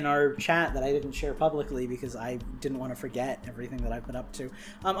in our chat that I didn't share publicly because I didn't want to forget everything that I've been up to.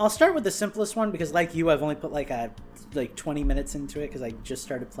 I'll start with the simplest one because, like you, I've only put like 20 minutes into it because I just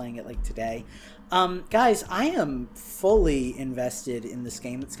started playing it like today. Guys, I am fully invested in this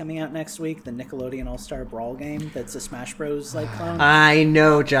game that's coming out next week, the Nickelodeon All-Star Brawl game. That's a Smash Bros. Like clone. I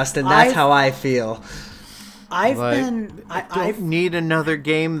know, Justin. That's how I feel. I don't need another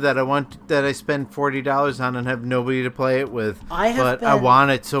game that I spend $40 on and have nobody to play it with. I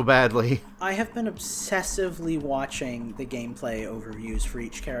want it so badly. I have been obsessively watching the gameplay overviews for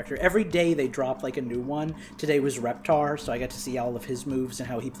each character. Every day they drop like a new one. Today was Reptar, so I got to see all of his moves and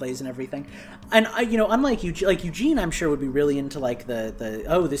how he plays and everything. And unlike Eugene, I'm sure would be really into like the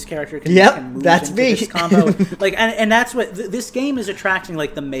this character can move that's into me. this combo. Like and that's what this game is attracting,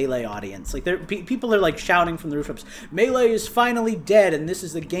 like the Melee audience. Like people are like shouting from the rooftops, Melee is finally dead, and this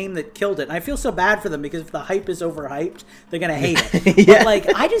is the game that killed it. And I feel so bad for them because if the hype is overhyped, they're gonna hate it. Yeah. But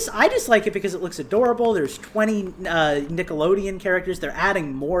like I just like it because it looks adorable. There's 20 Nickelodeon characters. They're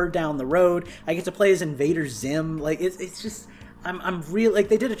adding more down the road. I get to play as Invader Zim. Like it's just I'm real like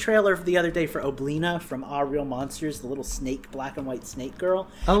they did a trailer the other day for Oblina from Our Real Monsters, the little snake, black and white snake girl.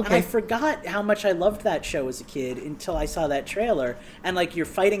 Okay. And I forgot how much I loved that show as a kid until I saw that trailer. And like you're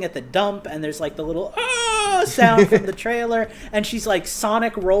fighting at the dump, and there's like the little sound from the trailer, and she's like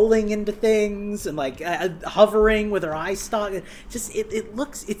Sonic rolling into things and like hovering with her eye stalk.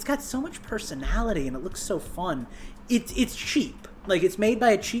 It's got so much personality, and it looks so fun. It's cheap. Like, it's made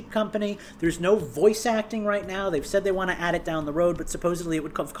by a cheap company. There's no voice acting right now. They've said they want to add it down the road, but supposedly it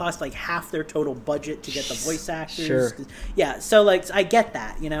would cost like half their total budget to get the voice actors. Sure. Yeah, so like I get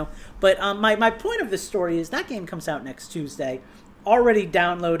that, you know. But my point of this story is that game comes out next Tuesday. Already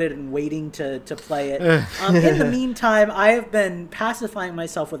downloaded and waiting to play it. In the meantime, I have been pacifying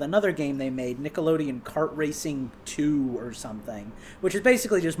myself with another game they made, Nickelodeon Kart Racing 2 or something, which is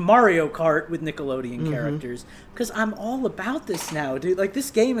basically just Mario Kart with Nickelodeon characters. Because I'm all about this now, dude. Like, this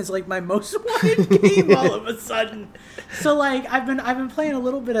game is like my most wanted game all of a sudden. So like I've been playing a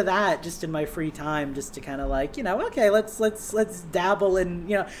little bit of that just in my free time, just to kind of like, you know, okay, let's dabble in,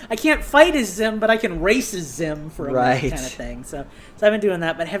 you know, I can't fight as Zim, but I can race as Zim for a minute kind of thing. So I've been doing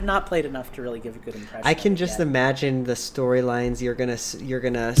that, but have not played enough to really give a good impression. I can just imagine the storylines you're gonna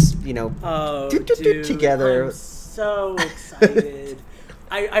you know together. I'm so excited.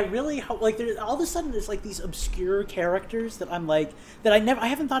 I really hope, like, there's all of a sudden there's like these obscure characters that I'm like that I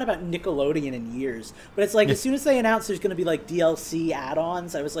haven't thought about Nickelodeon in years, but it's like as soon as they announced there's going to be like DLC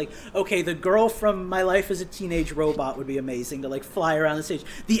add-ons, I was like, okay, the girl from My Life as a Teenage Robot would be amazing to like fly around the stage.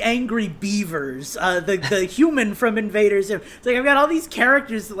 The Angry Beavers, the human from Invader Zim. It's like I've got all these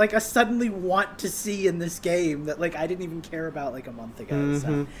characters that like I suddenly want to see in this game that like I didn't even care about like a month ago.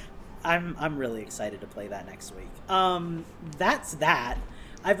 So I'm really excited to play that next week. That's that.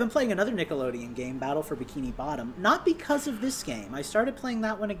 I've been playing another Nickelodeon game, Battle for Bikini Bottom, not because of this game. I started playing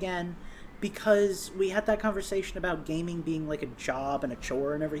that one again because we had that conversation about gaming being like a job and a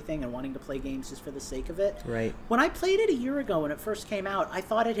chore and everything, and wanting to play games just for the sake of it. Right. When I played it a year ago when it first came out, I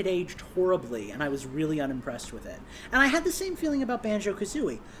thought it had aged horribly, and I was really unimpressed with it. And I had the same feeling about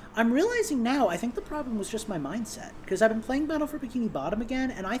Banjo-Kazooie. I'm realizing now, I think the problem was just my mindset, because I've been playing Battle for Bikini Bottom again,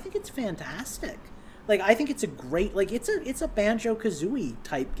 and I think it's fantastic. Like, I think it's a great, like, it's a Banjo-Kazooie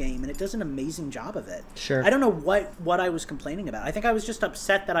type game, and it does an amazing job of it. Sure. I don't know what I was complaining about. I think I was just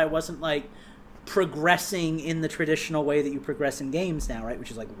upset that I wasn't, like, progressing in the traditional way that you progress in games now, right?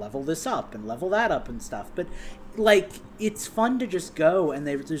 Which is, like, level this up and level that up and stuff. But, like, it's fun to just go, and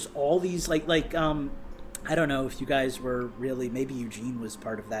there's all these, I don't know if you guys were really, maybe Eugene was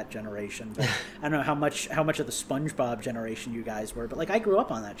part of that generation, but I don't know how much of the SpongeBob generation you guys were, but like I grew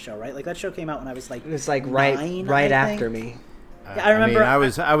up on that show, right? Like that show came out when I was like It was like 9, right I after think. me. Yeah, I remember I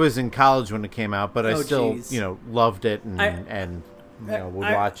was in college when it came out, but I still geez. loved it and would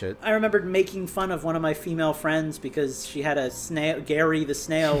watch it. I remembered making fun of one of my female friends because she had a snail, Gary the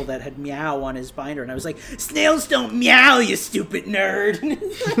snail, that had meow on his binder, and I was like, "Snails don't meow, you stupid nerd."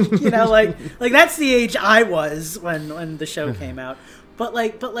 You know, like that's the age I was when the show came out. But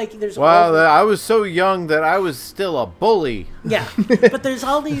like, there's Wow, I was so young that I was still a bully. Yeah, but there's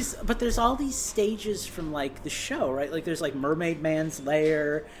all these stages from like the show, right? Like there's like Mermaid Man's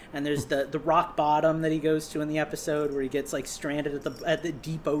lair, and there's the rock bottom that he goes to in the episode where he gets like stranded at the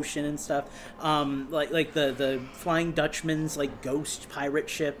deep ocean and stuff. Like the Flying Dutchman's like ghost pirate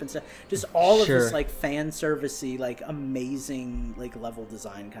ship and stuff. Just all of this like fan servicey, like amazing like level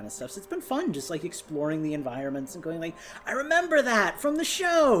design kind of stuff. So it's been fun, just like exploring the environments and going like, I remember that from the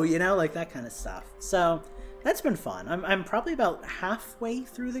show, you know, like that kind of stuff. So that's been fun. I'm probably about halfway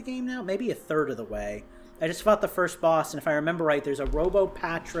through the game now, maybe a third of the way. I just fought the first boss, and if I remember right, there's a Robo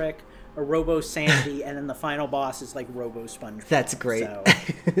Patrick, a Robo Sandy, and then the final boss is like Robo SpongeBob. That's great. So,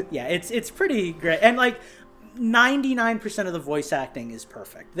 yeah, it's pretty great, and like 99% of the voice acting is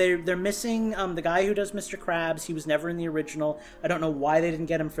perfect. They're missing the guy who does Mr. Krabs. He was never in the original. I don't know why they didn't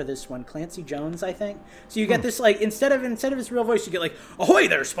get him for this one. Clancy Jones, I think. So you get this like instead of his real voice, you get like, "Ahoy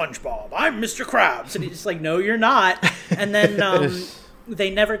there, SpongeBob! I'm Mr. Krabs," and he's just like, "No, you're not." And then they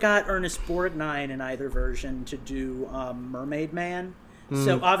never got Ernest Borgnine in either version to do Mermaid Man.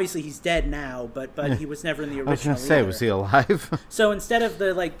 So obviously he's dead now, but he was never in the original. I was going to say, was he alive? So instead of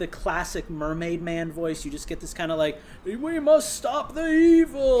the classic Mermaid Man voice, you just get this kind of like, "We must stop the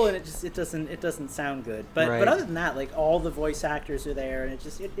evil," and it doesn't sound good. But Right. but other than that, like all the voice actors are there, and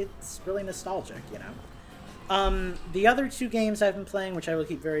it's really nostalgic, you know. The other two games I've been playing, which I will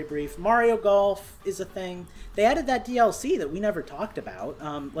keep very brief, Mario Golf is a thing. They added that DLC that we never talked about,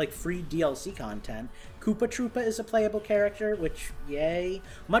 like free DLC content. Koopa Troopa is a playable character, which, yay.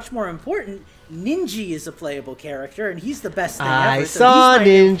 Much more important, Ninji is a playable character, and he's the best thing ever. I saw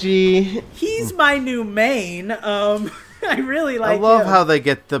Ninji. He's my new main. I really like him. I love how they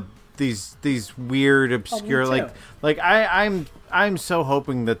get these weird, obscure, me too. like I'm so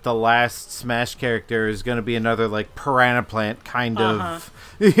hoping that the last Smash character is going to be another like Piranha Plant kind of,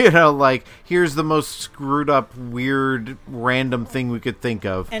 you know, like here's the most screwed up, weird, random thing we could think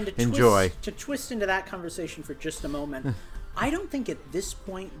of. And to twist into that conversation for just a moment, I don't think at this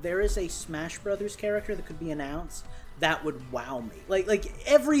point there is a Smash Brothers character that could be announced that would wow me. Like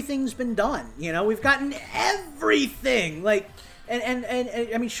everything's been done, you know, we've gotten everything, like. And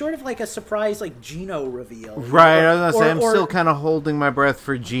I mean, short of like a surprise like Geno reveal, right? I was gonna say I'm still kind of holding my breath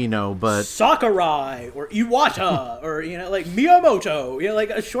for Geno, but Sakurai or Iwata or you know like Miyamoto, you know,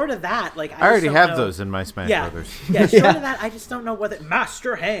 like short of that, like I already have those in my Smash Brothers. Yeah, short of that, I just don't know whether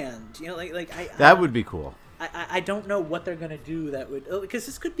Master Hand, you know, that would be cool. I don't know what they're gonna do that would, because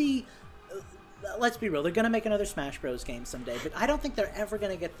this could be. Let's be real, they're going to make another Smash Bros. Game someday, but I don't think they're ever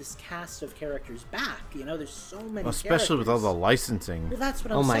going to get this cast of characters back. You know, there's so many especially characters. with all the licensing. Well, that's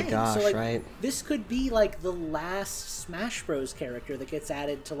what I'm saying. Oh my gosh, so, like, right? This could be like the last Smash Bros. Character that gets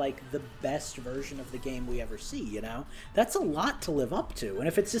added to like the best version of the game we ever see, you know? That's a lot to live up to. And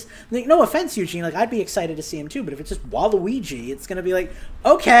if it's just, like, no offense, Eugene, like I'd be excited to see him too, but if it's just Waluigi, it's going to be like,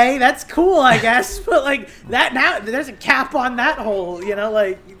 okay, that's cool, I guess, but like that now, there's a cap on that whole, you know,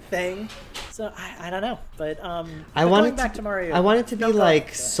 like thing. So I don't know, but I want it back to Mario. I want it to be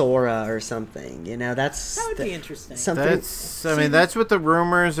like Sora or something. You know, that would be interesting. Something. That's what the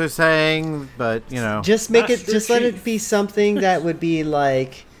rumors are saying, but you know, just make Master it. Just let Chief. it be something that would be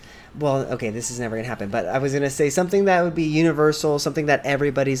like. Well, okay, this is never gonna happen, but I was gonna say something that would be universal, something that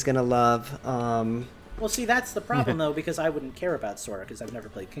everybody's gonna love. Well, see, that's the problem though, because I wouldn't care about Sora because I've never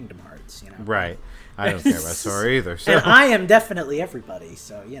played Kingdom Hearts. You know, right? I don't care about Sora either. So. And I am definitely everybody,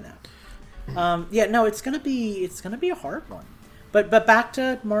 so you know. Yeah, no, it's gonna be a hard one. But back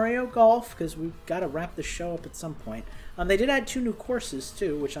to Mario Golf, because we've got to wrap the show up at some point. They did add 2 new courses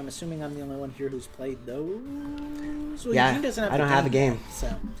too, which I'm assuming I'm the only one here who's played those. Well, Yeah, Eugene doesn't have I don't have a game. yet,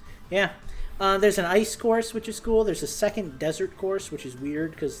 so yeah. There's an ice course, which is cool. There's a second desert course, which is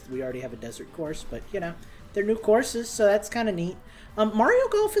weird because we already have a desert course. But you know, they're new courses, so that's kind of neat. Mario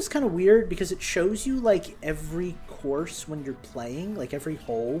Golf is kind of weird because it shows you like every course when you're playing, like every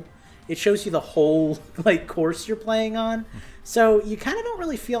hole. It shows you the whole like course you're playing on, so you kind of don't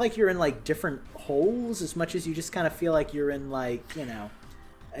really feel like you're in like different holes as much as you just kind of feel like you're in like, you know,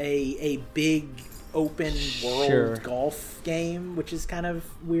 a big open world golf game, which is kind of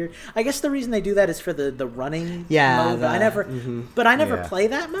weird. I guess the reason they do that is for the running mode. I never play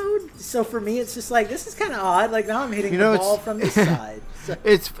that mode, so for me it's just like, this is kind of odd. Like now I'm hitting the ball from this side. So.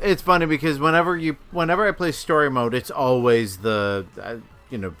 It's funny because whenever I play story mode, it's always the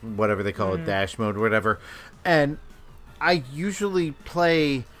you know, whatever they call it, dash mode or whatever. And I usually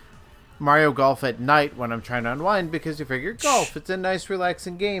play Mario Golf at night when I'm trying to unwind, because you figure golf, it's a nice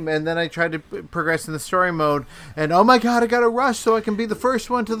relaxing game. And then I try to progress in the story mode, and oh my god, I gotta rush so I can be the first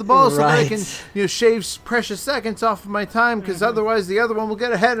one to the ball, so that I can shave precious seconds off of my time, because otherwise the other one will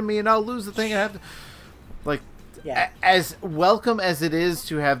get ahead of me and I'll lose the thing. I have to as welcome as it is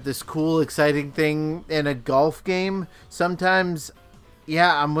to have this cool, exciting thing in a golf game, sometimes,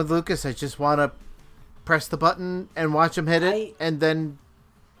 I'm with Lucas. I just want to press the button and watch him hit it, and then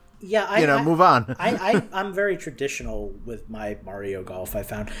move on. I'm very traditional with my Mario Golf, I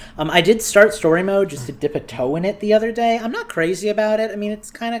found. I did start story mode just to dip a toe in it the other day. I'm not crazy about it. I mean,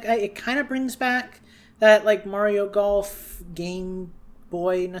 it kind of brings back that like Mario Golf Game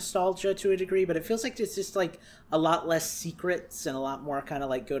Boy nostalgia to a degree, but it feels like it's just like a lot less secrets and a lot more kind of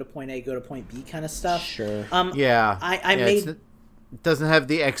like go to point A, go to point B kind of stuff. Sure. It doesn't have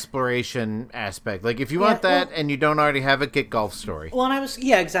the exploration aspect. Like, if you want that and you don't already have it, get Golf Story. Well, and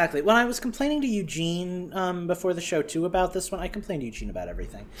exactly. When I was complaining to Eugene before the show, too, about this one, I complained to Eugene about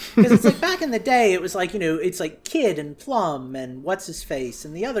everything. Because it's like, back in the day, it was like, it's like Kid and Plum and What's-His-Face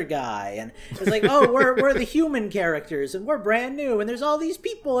and the other guy. And it's like, oh, we're the human characters, and we're brand new, and there's all these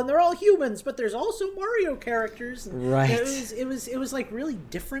people, and they're all humans, but there's also Mario characters. And right. It was like, really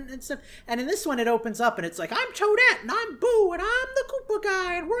different and stuff. And in this one, it opens up, and it's like, I'm Toadette, and I'm Boo, and I'm the Koopa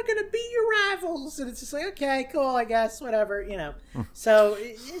guy, and we're gonna be your rivals. And it's just like, okay, cool, I guess, whatever, So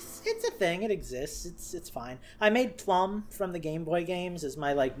it's a thing. It exists. It's fine. I made Plum from the Game Boy games as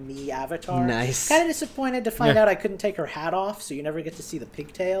my like me avatar. Nice. Kind of disappointed to find out I couldn't take her hat off, so you never get to see the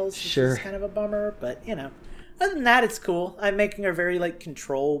pigtails. Sure. Which is kind of a bummer, but other than that, it's cool. I'm making her very like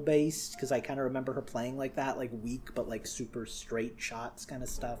control based, because I kind of remember her playing like that, like weak but like super straight shots kind of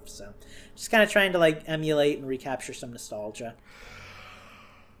stuff. So just kind of trying to like emulate and recapture some nostalgia.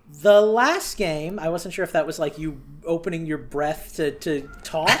 The last game, I wasn't sure if that was like you opening your breath to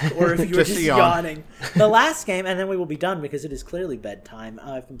talk, or if you were just yawning. The last game, and then we will be done because it is clearly bedtime,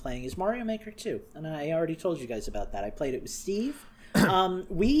 I've been playing is Mario Maker 2. And I already told you guys about that. I played it with Steve.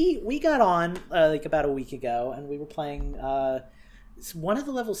 We got on like about a week ago, and we were playing one of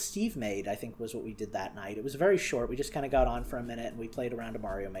the levels Steve made, I think, was what we did that night. It was very short. We just kind of got on for a minute, and we played around a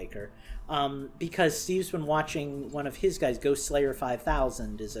Mario Maker. Because Steve's been watching one of his guys, Ghost Slayer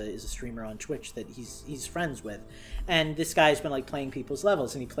 5000, is a streamer on Twitch that he's friends with. And this guy's been like playing people's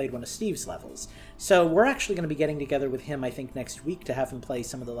levels, and he played one of Steve's levels. So we're actually going to be getting together with him, I think, next week to have him play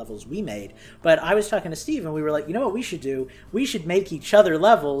some of the levels we made. But I was talking to Steve, and we were like, you know what we should do? We should make each other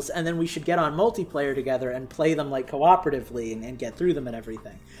levels, and then we should get on multiplayer together and play them like cooperatively and get through them and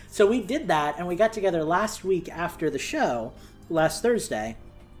everything. So we did that, and we got together last week after the show, last Thursday,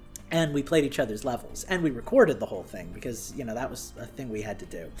 and we played each other's levels, and we recorded the whole thing because that was a thing we had to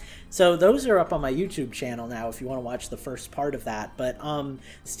do. So those are up on my YouTube channel now if you want to watch the first part of that. But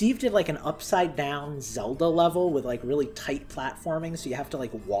Steve did like an upside down Zelda level with like really tight platforming, so you have to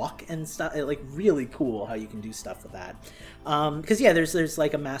like walk and stuff. Like really cool how you can do stuff with that. Because there's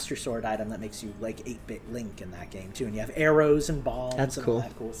like a Master Sword item that makes you like 8-bit Link in that game too, and you have arrows and bombs. That's and cool. all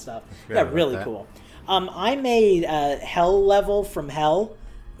that cool stuff. Yeah, really cool. I made a Hell level from Hell.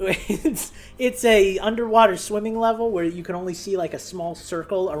 It's a underwater swimming level where you can only see like a small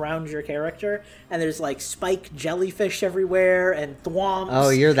circle around your character, and there's like spiked jellyfish everywhere and thwomps. Oh,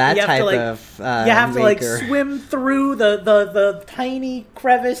 you're that you type to, like, of you have maker. to like swim through the tiny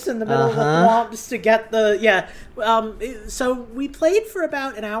crevice in the middle of the thwomps to get the so we played for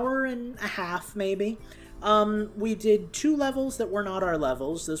about an hour and a half maybe. We did 2 levels that were not our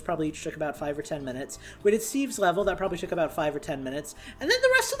levels. Those probably each took about 5 or 10 minutes. We did Steve's level. That probably took about 5 or 10 minutes. And then the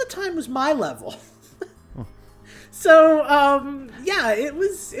rest of the time was my level. So, it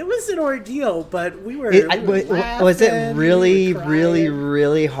was an ordeal, but we were was it really, crying.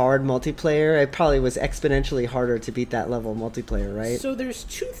 really hard multiplayer? It probably was exponentially harder to beat that level multiplayer, right? So there's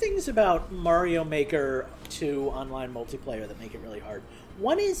 2 things about Mario Maker 2 online multiplayer that make it really hard.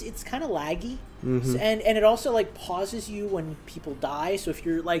 One is it's kind of laggy, and it also like pauses you when people die. So if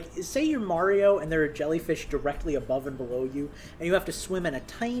you're like, say you're Mario and there are jellyfish directly above and below you, and you have to swim in a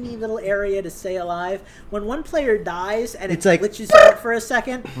tiny little area to stay alive, when one player dies and it like, glitches out for a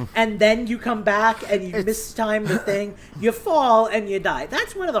second, and then you come back and you mistime the thing, you fall and you die.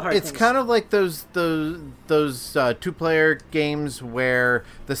 That's one of the hard things. It's kind of like those 2-player games where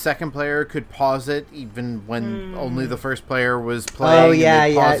the second player could pause it even when only the first player was playing. Oh yeah,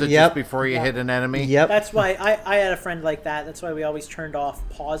 they pause it yep. just before you hit an enemy. Yep. That's why I had a friend like that. That's why we always turned off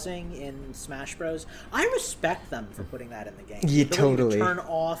pausing in Smash Bros. I respect them for putting that in the game. Yeah, The way you totally. turn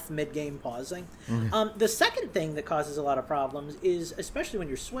off mid-game pausing. The second thing that causes a lot of problems is, especially when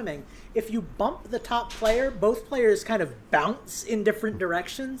you're swimming, if you bump the top player, both players kind of bounce in different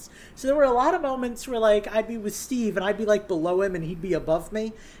directions. So there were a lot of moments where, like, I'd be with Steve and I'd be like below him and he'd be above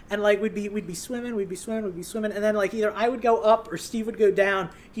me, and like we'd be swimming, and then like either I would go up or Steve would go down.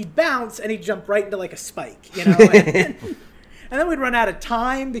 He'd bounce and he'd jump right into like a spike, you know. And then we'd run out of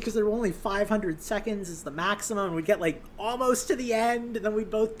time because there were only 500 seconds is the maximum. And we'd get like almost to the end, and then we'd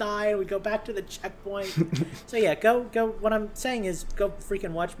both die, and we'd go back to the checkpoint. So yeah, go. What I'm saying is, go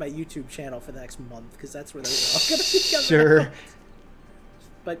freaking watch my YouTube channel for the next month, because that's where those are all going to be coming Sure. out.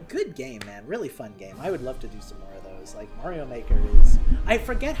 But good game, man. Really fun game. I would love to do some more of those. Like Mario Maker is. I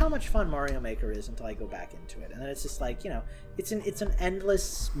forget how much fun Mario Maker is until I go back into it, and then it's just like, you know, it's an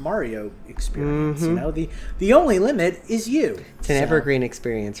endless Mario experience. You know, the only limit is you. It's an evergreen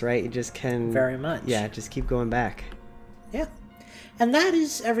experience, right? You just can Very much. Yeah, just keep going back. Yeah. And that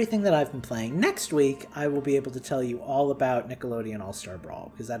is everything that I've been playing. Next week, I will be able to tell you all about Nickelodeon All-Star Brawl,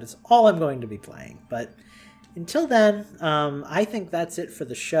 because that is all I'm going to be playing. But until then, I think that's it for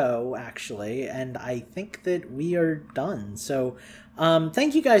the show, actually, and I think that we are done. So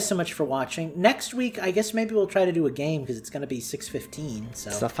thank you guys so much for watching. Next week, I guess maybe we'll try to do a game, because it's going to be 6:15. So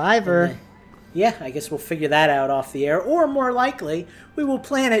It's a $5. yeah, I guess we'll figure that out off the air. Or more likely, we will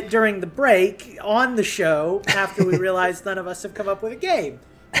plan it during the break on the show after we realize none of us have come up with a game.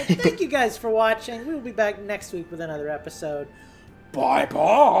 But thank you guys for watching. We will be back next week with another episode.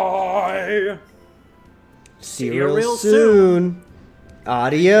 Bye-bye! See you you real real soon. So I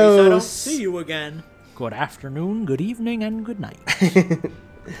don't Adios. see you again. Good afternoon, good evening, and good night.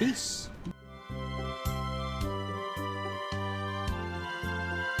 Peace.